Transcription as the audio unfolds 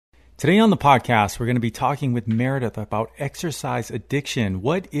Today on the podcast, we're going to be talking with Meredith about exercise addiction.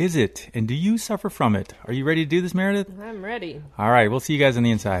 What is it, and do you suffer from it? Are you ready to do this, Meredith? I'm ready. All right, we'll see you guys on the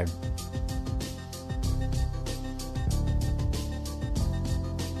inside.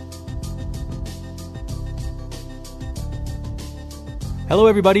 Hello,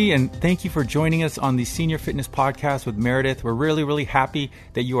 everybody, and thank you for joining us on the Senior Fitness Podcast with Meredith. We're really happy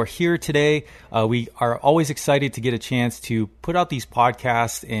that you are here today. We are always excited to get a chance to put out these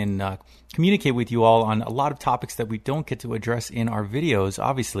podcasts and communicate with you all on a lot of topics that we don't get to address in our videos,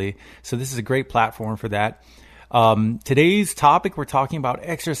 obviously. So this is a great platform for that. Today's topic, we're talking about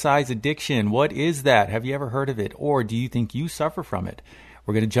exercise addiction. What is that? Have you ever heard of it? Or do you think you suffer from it?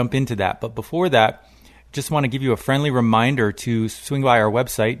 We're going to jump into that. But before that, just want to give you a friendly reminder to swing by our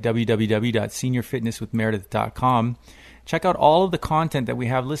website, www.seniorfitnesswithmeredith.com. Check out all of the content that we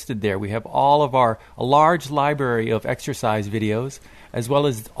have listed there. We have all of a large library of exercise videos, as well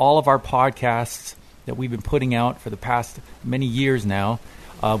as all of our podcasts that we've been putting out for the past many years now.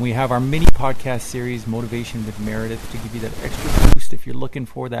 We have our mini podcast series, Motivation with Meredith, to give you that extra boost if you're looking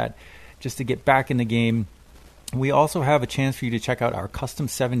for that, just to get back in the game. We also have a chance for you to check out our custom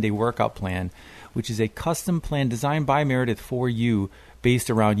 7-day workout plan, which is a custom plan designed by Meredith for you based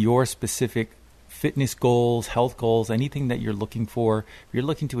around your specific fitness goals, health goals, anything that you're looking for. If you're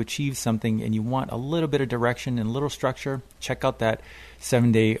looking to achieve something and you want a little bit of direction and a little structure, check out that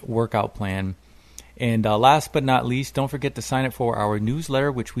 7-day workout plan. And last but not least, don't forget to sign up for our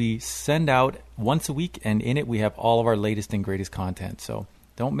newsletter, which we send out once a week, and in it we have all of our latest and greatest content. So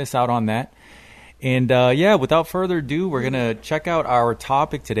don't miss out on that. And without further ado, we're going to check out our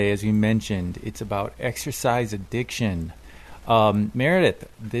topic today. As we mentioned, it's about exercise addiction. Meredith,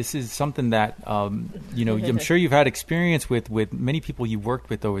 this is something that, I'm sure you've had experience with many people you've worked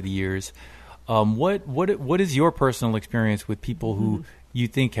with over the years. What is your personal experience with people who you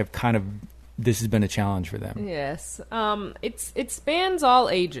think have this has been a challenge for them? Yes. It spans all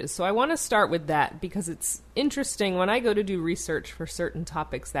ages. So I want to start with that because it's interesting when I go to do research for certain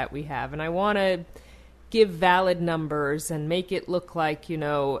topics that we have, and I want to give valid numbers and make it look like,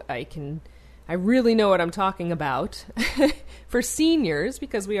 I really know what I'm talking about. For seniors,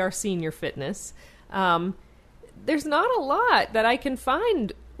 because we are senior fitness, there's not a lot that I can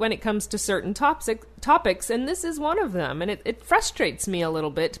find when it comes to certain topics, and this is one of them. And it frustrates me a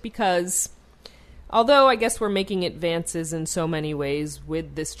little bit because although I guess we're making advances in so many ways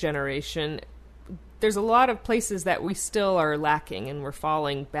with this generation, there's a lot of places that we still are lacking and we're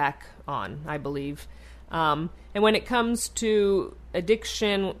falling back on, I believe. And when it comes to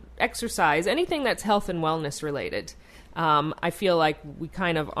addiction, exercise, anything that's health and wellness related, I feel like we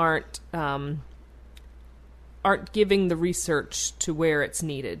kind of aren't giving the research to where it's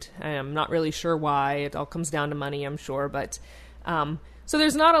needed. I'm not really sure why. It all comes down to money, I'm sure, but so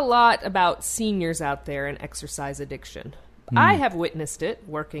there's not a lot about seniors out there and exercise addiction. I have witnessed it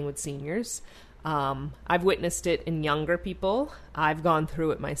working with seniors. I've witnessed it in younger people. I've gone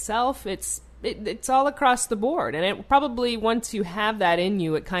through it myself. It's all across the board. And it probably, once you have that in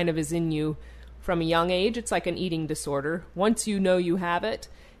you, it kind of is in you from a young age. It's like an eating disorder. Once you know you have it,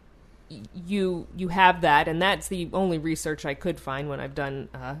 you have that. And that's the only research I could find when I've done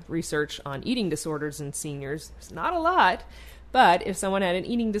research on eating disorders in seniors. It's not a lot. But if someone had an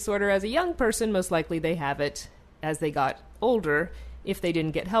eating disorder as a young person, most likely they have it as they got older if they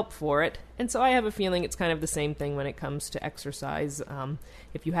didn't get help for it. And so I have a feeling it's kind of the same thing when it comes to exercise.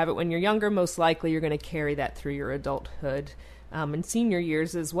 If you have it when you're younger, most likely you're going to carry that through your adulthood and senior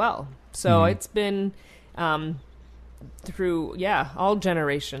years as well. So it's been through, all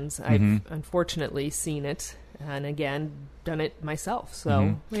generations. I've unfortunately seen it and, again, done it myself.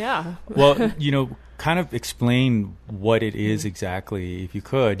 So, Well, kind of explain what it is exactly, if you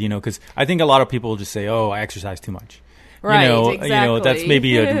could, because I think a lot of people will just say, oh, I exercise too much. Right, exactly. That's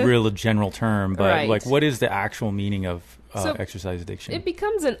maybe a real general term, but right. what is the actual meaning of exercise addiction? It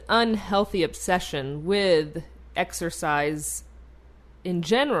becomes an unhealthy obsession with exercise in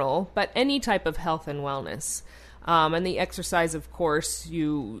general, but any type of health and wellness. And the exercise, of course,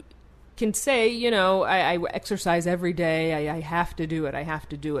 you can say, I exercise every day. I have to do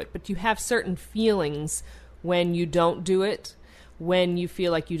it. But you have certain feelings when you don't do it, when you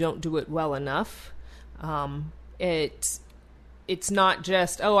feel like you don't do it well enough. It's not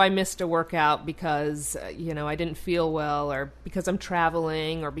just, I missed a workout because, I didn't feel well, or because I'm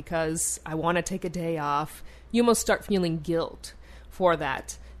traveling, or because I want to take a day off. You almost start feeling guilt for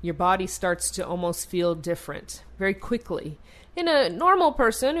that. Your body starts to almost feel different very quickly. In a normal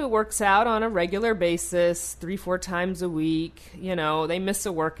person who works out on a regular basis, 3-4 times a week, they miss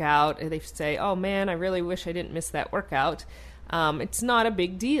a workout and they say, oh man, I really wish I didn't miss that workout. it's not a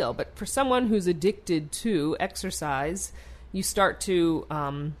big deal. But for someone who's addicted to exercise, you start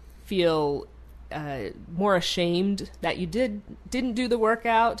to feel more ashamed that you didn't do the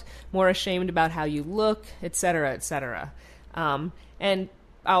workout, more ashamed about how you look, et cetera, et cetera. And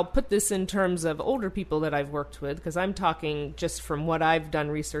I'll put this in terms of older people that I've worked with, because I'm talking just from what I've done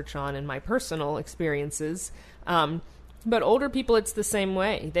research on in my personal experiences. But older people, it's the same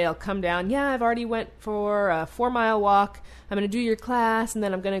way. They'll come down, yeah, I've already went for a 4-mile walk. I'm going to do your class, and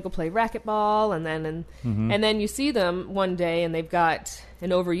then I'm going to go play racquetball. And then you see them one day, and they've got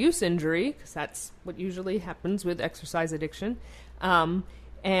an overuse injury, because that's what usually happens with exercise addiction.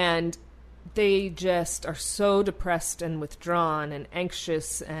 And they just are so depressed and withdrawn and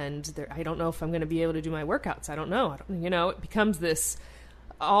anxious, and I don't know if I'm going to be able to do my workouts. I don't know. It becomes this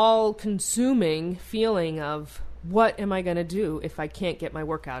all-consuming feeling of, what am I going to do if I can't get my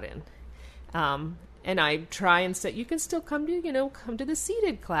workout in? And I try and say, you can still come to the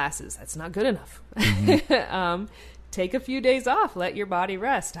seated classes. That's not good enough. Mm-hmm. Take a few days off. Let your body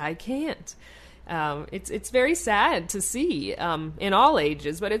rest. I can't. It's very sad to see in all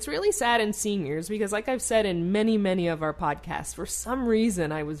ages, but it's really sad in seniors because, like I've said in many, many of our podcasts, for some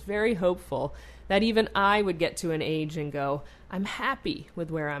reason I was very hopeful that even I would get to an age and go, I'm happy with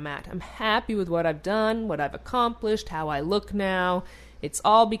where I'm at. I'm happy with what I've done, what I've accomplished, how I look now. It's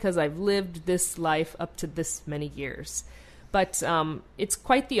all because I've lived this life up to this many years. But it's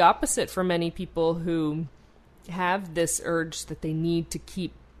quite the opposite for many people who have this urge that they need to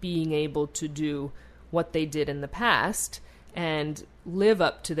keep being able to do what they did in the past and live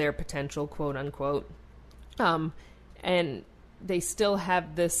up to their potential, quote unquote. And they still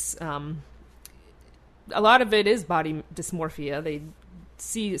have this, a lot of it is body dysmorphia. They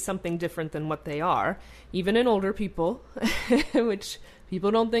see something different than what they are, even in older people, which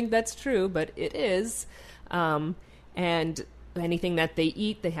people don't think that's true, but it is. And anything that they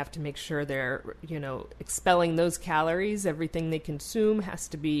eat, they have to make sure they're, expelling those calories. Everything they consume has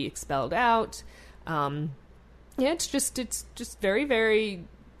to be expelled out. It's just very, very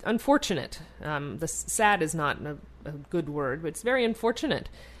unfortunate. The sad is not a good word, but it's very unfortunate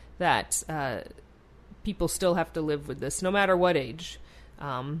that people still have to live with this, no matter what age.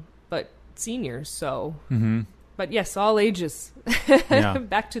 But seniors, so... Mm-hmm. But yes, all ages. Yeah.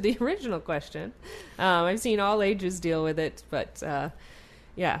 Back to the original question. I've seen all ages deal with it, but the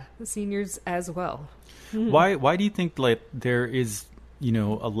seniors as well. Mm-hmm. Why do you think there is,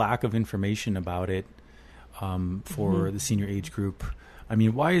 a lack of information about it for the senior age group? I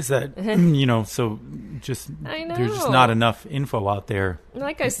mean, why is that, so there's just not enough info out there.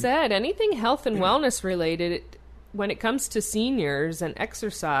 Like I said, anything health and wellness related, when it comes to seniors and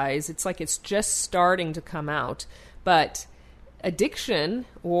exercise, it's like it's just starting to come out. But addiction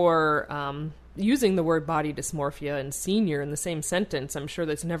or using the word body dysmorphia and senior in the same sentence, I'm sure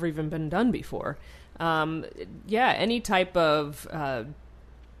that's never even been done before. Any type of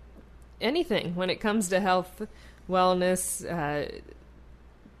anything when it comes to health, wellness,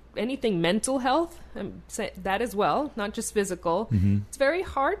 anything mental health, that as well, not just physical. Mm-hmm. It's very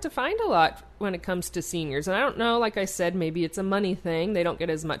hard to find a lot when it comes to seniors. And I don't know, like I said, maybe it's a money thing. They don't get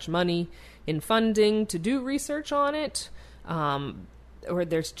as much money in funding to do research on it, or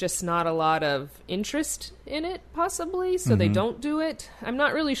there's just not a lot of interest in it, possibly, so they don't do it. I'm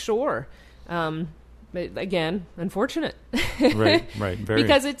not really sure. But again, unfortunate. Right, very.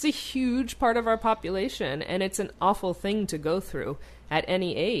 Because it's a huge part of our population, and it's an awful thing to go through at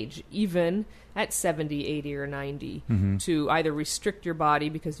any age, even at 70, 80, or 90, to either restrict your body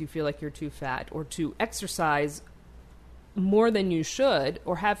because you feel like you're too fat, or to exercise more than you should,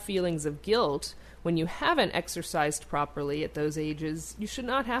 or have feelings of guilt when you haven't exercised properly at those ages. You should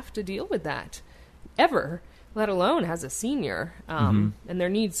not have to deal with that, ever, let alone as a senior. And there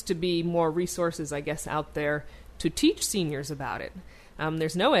needs to be more resources, I guess, out there to teach seniors about it.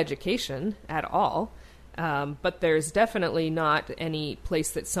 There's no education at all. But there's definitely not any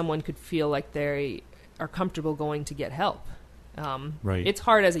place that someone could feel like they are comfortable going to get help. Right. It's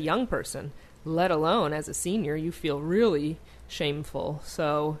hard as a young person, let alone as a senior. You feel really shameful.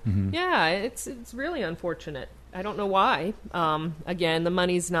 So, it's really unfortunate. I don't know why. Again, the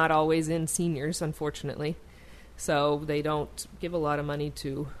money's not always in seniors, unfortunately. So they don't give a lot of money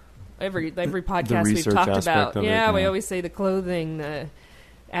to every podcast we've talked about. We always say the clothing, the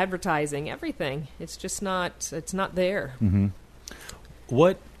advertising, everything. It's just not. It's not there. Mm-hmm.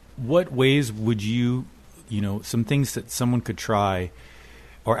 What ways would you, some things that someone could try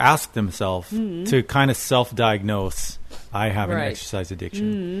or ask themselves to kind of self-diagnose? I have an exercise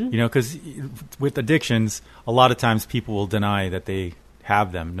addiction. Because with addictions, a lot of times people will deny that they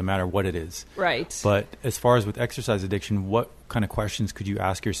have them, no matter what it is. Right. But as far as with exercise addiction, what kind of questions could you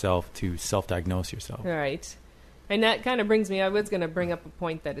ask yourself to self-diagnose yourself? Right. And that kind of brings me, I was going to bring up a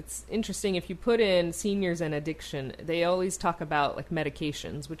point that it's interesting. If you put in seniors and addiction, they always talk about like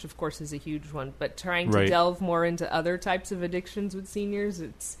medications, which of course is a huge one, but trying to delve more into other types of addictions with seniors,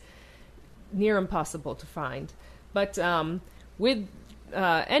 it's near impossible to find. But with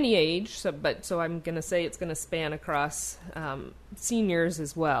any age, so I'm going to say it's going to span across seniors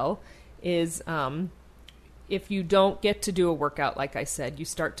as well, is if you don't get to do a workout, like I said, you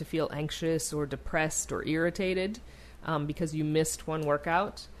start to feel anxious or depressed or irritated because you missed one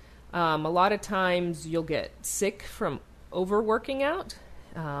workout. A lot of times you'll get sick from overworking out.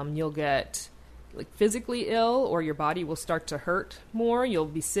 You'll get like physically ill, or your body will start to hurt more. You'll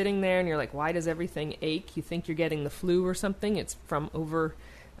be sitting there and you're like, why does everything ache? You think you're getting the flu or something. It's from over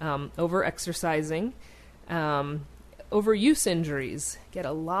exercising. Overuse injuries, get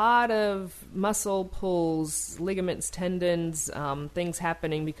a lot of muscle pulls, ligaments, tendons, things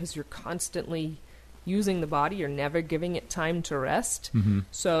happening because you're constantly using the body. You're never giving it time to rest. Mm-hmm.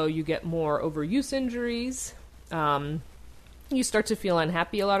 So you get more overuse injuries. You start to feel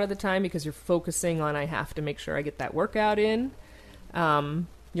unhappy a lot of the time because you're focusing on, I have to make sure I get that workout in.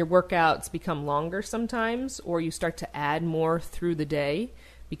 Your workouts become longer sometimes, or you start to add more through the day,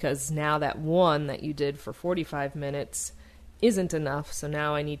 because now that one that you did for 45 minutes isn't enough. So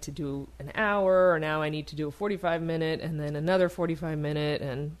now I need to do an hour, or now I need to do a 45-minute and then another 45-minute.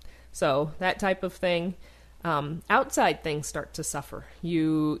 And so that type of thing. Outside things start to suffer.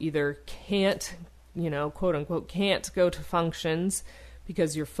 You either can't, quote unquote, can't go to functions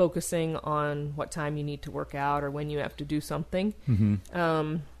because you're focusing on what time you need to work out or when you have to do something. Mm-hmm.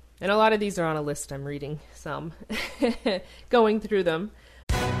 And a lot of these are on a list. I'm reading some, going through them.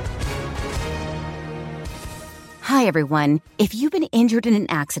 Hi, everyone. If you've been injured in an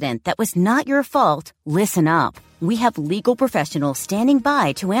accident that was not your fault, listen up. We have legal professionals standing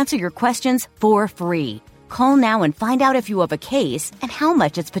by to answer your questions for free. Call now and find out if you have a case and how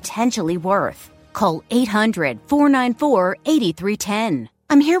much it's potentially worth. Call 800-494-8310.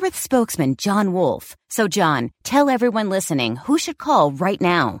 I'm here with spokesman John Wolf. So, John, tell everyone listening who should call right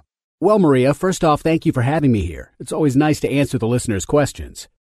now. Well, Maria, first off, thank you for having me here. It's always nice to answer the listeners' questions.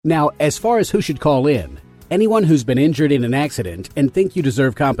 Now, as far as who should call in, anyone who's been injured in an accident and think you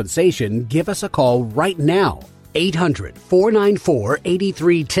deserve compensation, give us a call right now.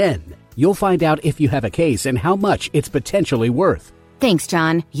 800-494-8310. You'll find out if you have a case and how much it's potentially worth. Thanks,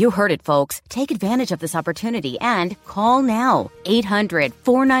 John. You heard it, folks. Take advantage of this opportunity and call now.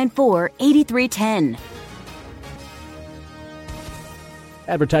 800-494-8310.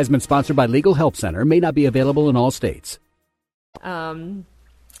 Advertisement sponsored by Legal Help Center. May not be available in all states.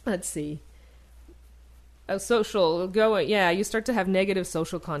 Let's see. You start to have negative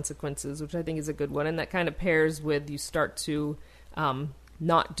social consequences, which I think is a good one. And that kind of pairs with you start to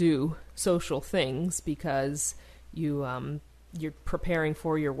not do social things because you're preparing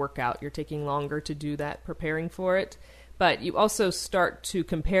for your workout. You're taking longer to do that, preparing for it. But you also start to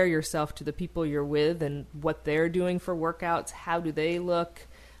compare yourself to the people you're with and what they're doing for workouts. How do they look?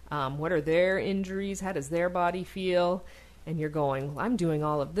 What are their injuries? How does their body feel? And you're going, well, I'm doing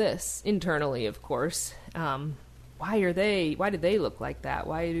all of this internally, of course. Why do they look like that?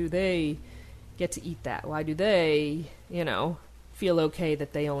 Why do they get to eat that? Why do they, feel okay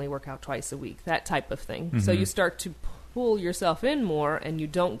that they only work out twice a week? That type of thing. Mm-hmm. So you start to pull yourself in more and you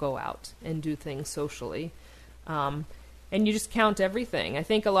don't go out and do things socially. And you just count everything. I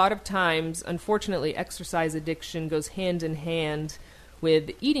think a lot of times, unfortunately, exercise addiction goes hand in hand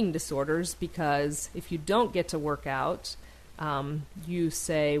with eating disorders, because if you don't get to work out, you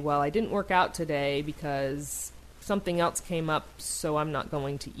say, well, I didn't work out today because something else came up, so I'm not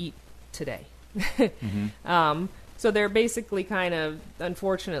going to eat today. Mm-hmm. So they're basically kind of,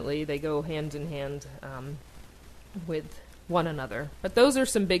 unfortunately, they go hand in hand with one another. But those are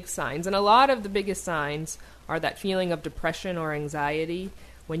some big signs. And a lot of the biggest signs are that feeling of depression or anxiety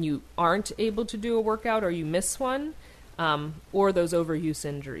when you aren't able to do a workout or you miss one, or those overuse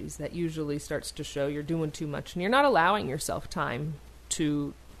injuries. That usually starts to show you're doing too much and you're not allowing yourself time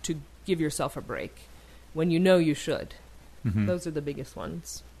to give yourself a break when you know you should. Mm-hmm. Those are the biggest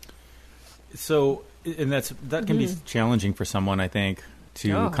ones. So, and that can be challenging for someone, I think,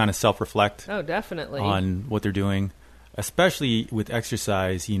 to kind of self-reflect. Oh, definitely. On what they're doing, especially with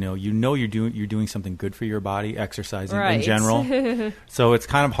exercise. You're doing something good for your body, exercising in general. So it's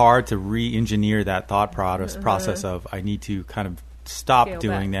kind of hard to re-engineer that thought process of I need to kind of stop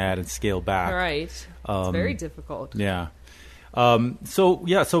doing that and scale back. Right. It's very difficult. Yeah. So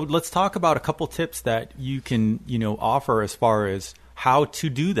let's talk about a couple tips that you can offer as far as how to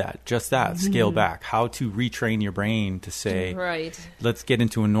do that, just that, scale back, how to retrain your brain to say, right, let's get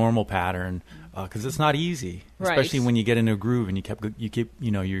into a normal pattern, because it's not easy, especially Right. when you get into a groove and you keep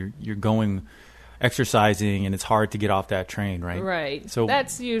you're going exercising and it's hard to get off that train, right? Right. So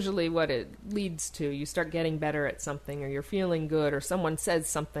that's usually what it leads to. You start getting better at something, or you're feeling good, or someone says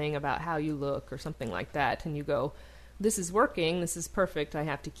something about how you look or something like that, and you go, this is working, this is perfect, I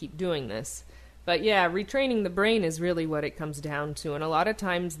have to keep doing this. But yeah, retraining the brain is really what it comes down to. And a lot of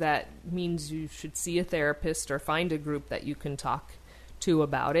times that means you should see a therapist or find a group that you can talk to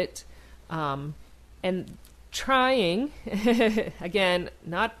about it. And trying, again,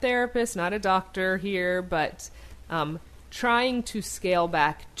 not therapist, not a doctor here, but trying to scale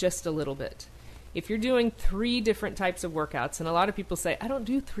back just a little bit. If you're doing 3 different types of workouts, and a lot of people say, I don't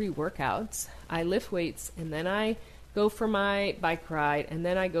do 3 workouts. I lift weights, and then I go for my bike ride, and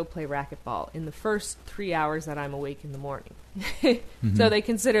then I go play racquetball in the first 3 hours that I'm awake in the morning. So they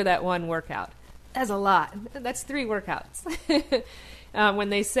consider that one workout. That's a lot. That's 3 workouts. When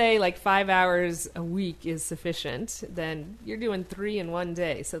they say like 5 hours a week is sufficient, then you're doing 3 in one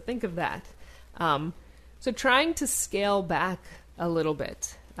day. So think of that. So trying to scale back a little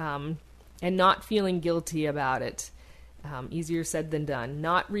bit and not feeling guilty about it. Easier said than done.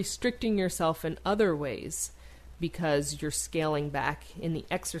 Not restricting yourself in other ways because you're scaling back in the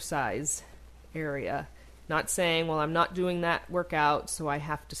exercise area. Not saying, well, I'm not doing that workout, so I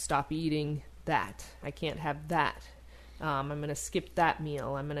have to stop eating that. I can't have that. I'm going to skip that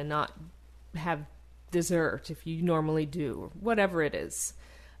meal. I'm going to not have dessert if you normally do, or whatever it is.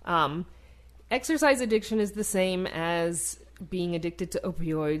 Exercise addiction is the same as being addicted to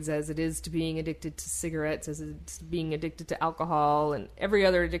opioids, as it is to being addicted to cigarettes, as it's being addicted to alcohol, and every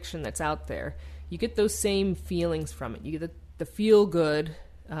other addiction that's out there. You get those same feelings from it. You get the feel-good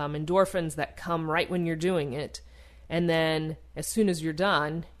endorphins that come right when you're doing it, and then as soon as you're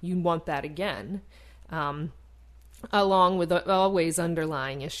done, you want that again, along with always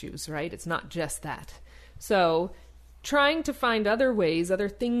underlying issues, right? It's not just that. So trying to find other ways, other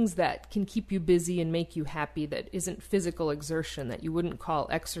things that can keep you busy and make you happy that isn't physical exertion, that you wouldn't call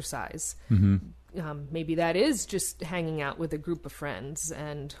exercise. Maybe that is just hanging out with a group of friends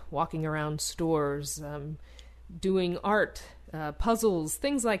and walking around stores, doing art, puzzles,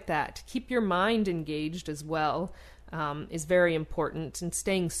 things like that. Keep your mind engaged as well is very important, and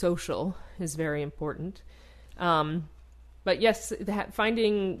staying social is very important. But yes,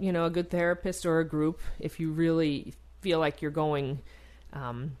 finding, a good therapist or a group, if you really feel like you're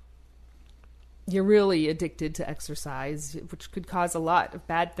really addicted to exercise, which could cause a lot of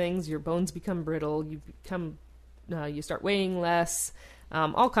bad things. Your bones become brittle. You start weighing less,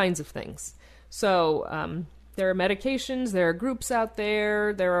 all kinds of things. So there are medications, there are groups out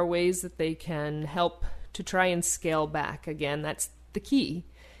there, there are ways that they can help to try and scale back. Again, that's the key,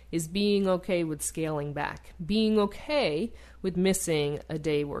 is being okay with scaling back, being okay with missing a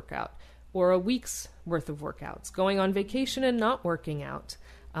day workout or a week's worth of workouts, going on vacation and not working out,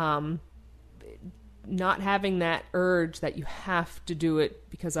 not having that urge that you have to do it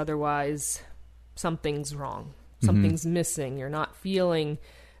because otherwise something's wrong, something's missing, you're not feeling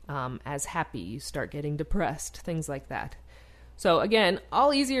as happy, you start getting depressed, things like that. So again,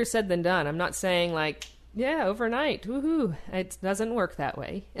 all easier said than done. I'm not saying like, yeah, overnight, woohoo. It doesn't work that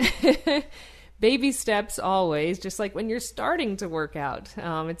way. Baby steps always, just like when you're starting to work out.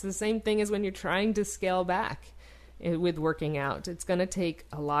 It's the same thing as when you're trying to scale back with working out. It's going to take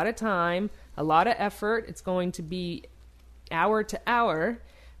a lot of time, a lot of effort. It's going to be hour to hour,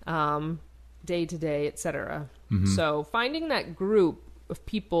 day to day, etc. So finding that group of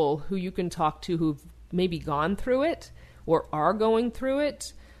people who you can talk to who've maybe gone through it or are going through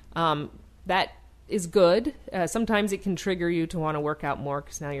it, that is good. Sometimes it can trigger you to want to work out more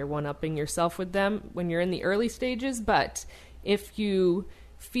because now you're one-upping yourself with them when you're in the early stages. But if you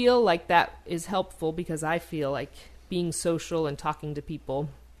feel like that is helpful, because I feel like being social and talking to people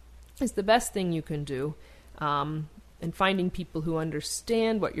is the best thing you can do, and finding people who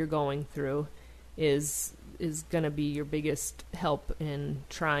understand what you're going through is going to be your biggest help in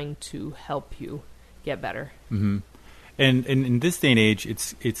trying to help you get better. And in this day and age,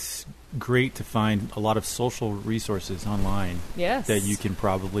 it's great to find a lot of social resources online that you can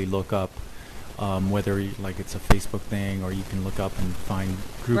probably look up, whether it's a Facebook thing or you can look up and find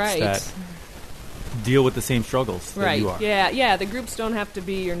groups that deal with the same struggles that you are. Yeah. The groups don't have to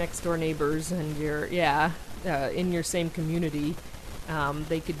be your next door neighbors and in your same community.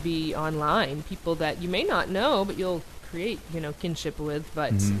 They could be online, people that you may not know, but you'll create, kinship with.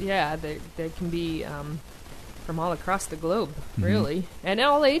 But there can be from all across the globe, really. And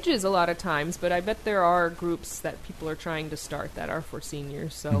all ages a lot of times, but I bet there are groups that people are trying to start that are for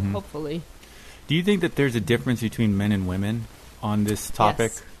seniors, so hopefully. Do you think that there's a difference between men and women on this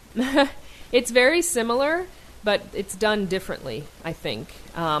topic? Yes. It's very similar, but it's done differently, I think.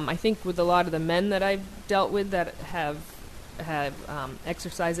 I think with a lot of the men that I've dealt with that have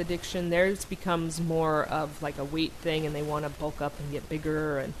exercise addiction, theirs becomes more of like a weight thing, and they want to bulk up and get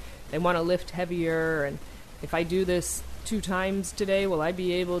bigger, and they want to lift heavier, and if I do this 2 times today, will I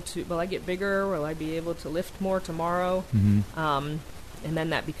get bigger? Will I be able to lift more tomorrow? And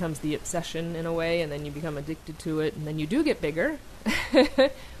then that becomes the obsession in a way, and then you become addicted to it, and then you do get bigger,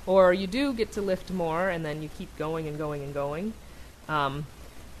 or you do get to lift more, and then you keep going and going and going.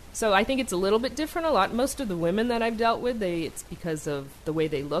 So I think it's a little bit different. Most of the women that I've dealt with, it's because of the way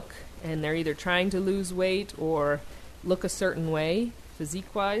they look, and they're either trying to lose weight or look a certain way,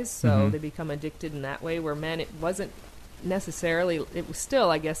 physique-wise, so they become addicted in that way, where men, it wasn't necessarily, it was still,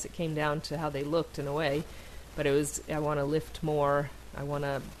 I guess it came down to how they looked in a way, but it was, I want to lift more, I want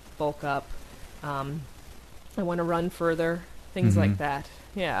to bulk up, I want to run further, things like that.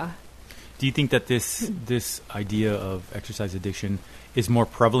 Yeah. Do you think that this idea of exercise addiction is more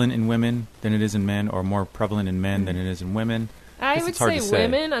prevalent in women than it is in men, or more prevalent in men than it is in women? I would say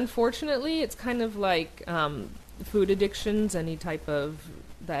women, unfortunately. It's kind of like food addictions, any type of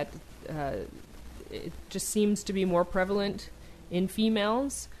that. It just seems to be more prevalent in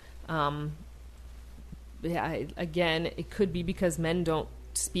females. Again, it could be because men don't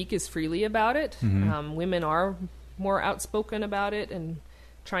speak as freely about it. Women are more outspoken about it and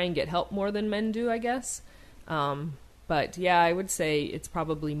try and get help more than men do, I guess. But yeah, I would say it's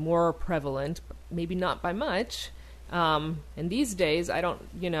probably more prevalent, maybe not by much. And these days, I don't,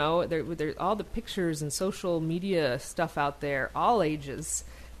 there's all the pictures and social media stuff out there, all ages.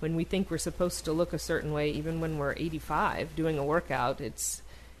 When we think we're supposed to look a certain way, even when we're 85 doing a workout, it's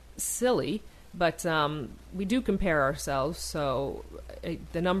silly. But we do compare ourselves, so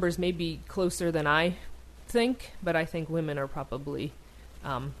the numbers may be closer than I think, but I think women are probably,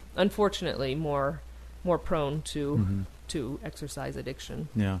 unfortunately, more prone to exercise addiction.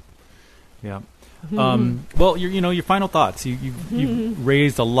 Yeah. Well, your final thoughts. You've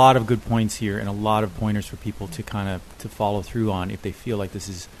raised a lot of good points here, and a lot of pointers for people to to follow through on if they feel like this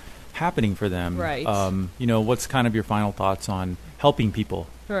is happening for them. Right. What's kind of your final thoughts on helping people?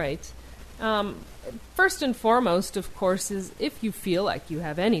 Right. First and foremost, of course, is if you feel like you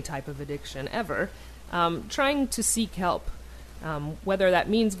have any type of addiction ever, trying to seek help, whether that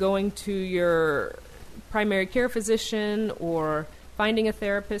means going to your primary care physician or finding a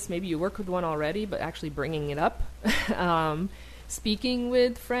therapist. Maybe you work with one already, but actually bringing it up, speaking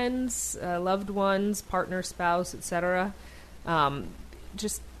with friends, loved ones, partner, spouse, etc.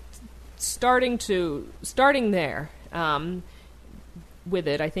 Just starting there with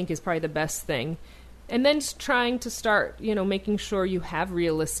it, I think, is probably the best thing. And then just trying to start, making sure you have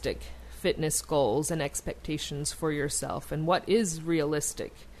realistic fitness goals and expectations for yourself. And what is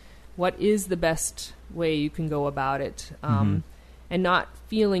realistic? What is the best way you can go about it? And not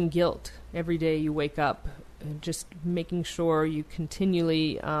feeling guilt every day you wake up. And just making sure you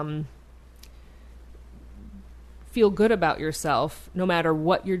continually feel good about yourself, no matter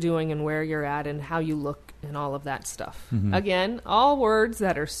what you're doing and where you're at and how you look and all of that stuff. Again, all words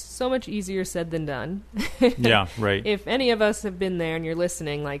that are so much easier said than done. Yeah, right. If any of us have been there and you're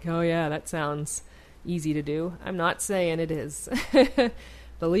listening like, oh yeah, that sounds easy to do, I'm not saying it is.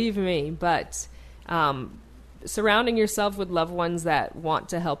 Believe me, but surrounding yourself with loved ones that want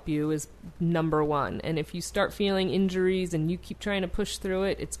to help you is number one. And if you start feeling injuries and you keep trying to push through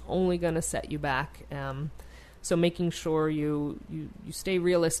it, it's only going to set you back. So making sure you stay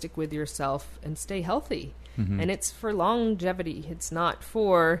realistic with yourself and stay healthy. And it's for longevity. It's not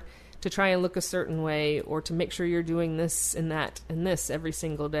to try and look a certain way or to make sure you're doing this and that and this every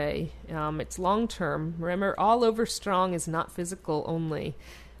single day. It's long term. Remember, all over strong is not physical only.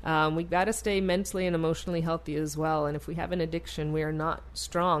 We've got to stay mentally and emotionally healthy as well. And if we have an addiction, we are not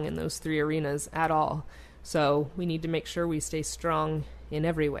strong in those 3 arenas at all. So we need to make sure we stay strong in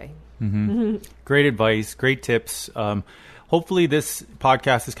every way. Great advice, great tips. Hopefully this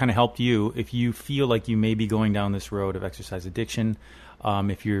podcast has kind of helped you if you feel like you may be going down this road of exercise addiction.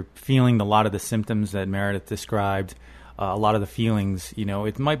 If you're feeling a lot of the symptoms that Meredith described, a lot of the feelings,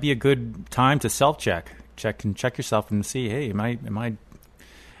 it might be a good time to self-check. Check yourself and see, hey,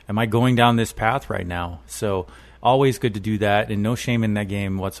 am I going down this path right now? So always good to do that, and no shame in that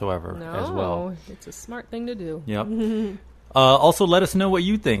game whatsoever as well. It's a smart thing to do. Yep. Also, let us know what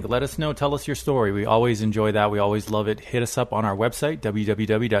you think. Let us know. Tell us your story. We always enjoy that. We always love it. Hit us up on our website,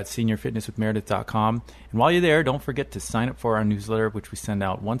 www.seniorfitnesswithmeredith.com. And while you're there, don't forget to sign up for our newsletter, which we send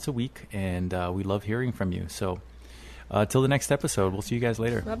out once a week. And we love hearing from you. So till the next episode, we'll see you guys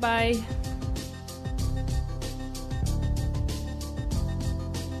later. Bye-bye.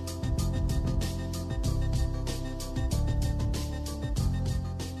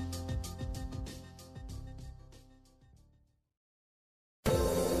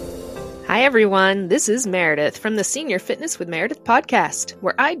 Hi, everyone. This is Meredith from the Senior Fitness with Meredith podcast,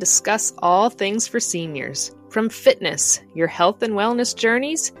 where I discuss all things for seniors. From fitness, your health and wellness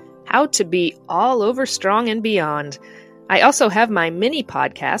journeys, how to be all over strong and beyond. I also have my mini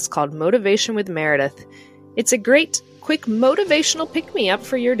podcast called Motivation with Meredith. It's a great, quick motivational pick-me-up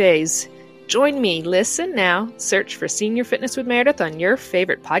for your days. Join me, listen now, search for Senior Fitness with Meredith on your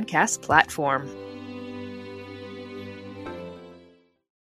favorite podcast platform.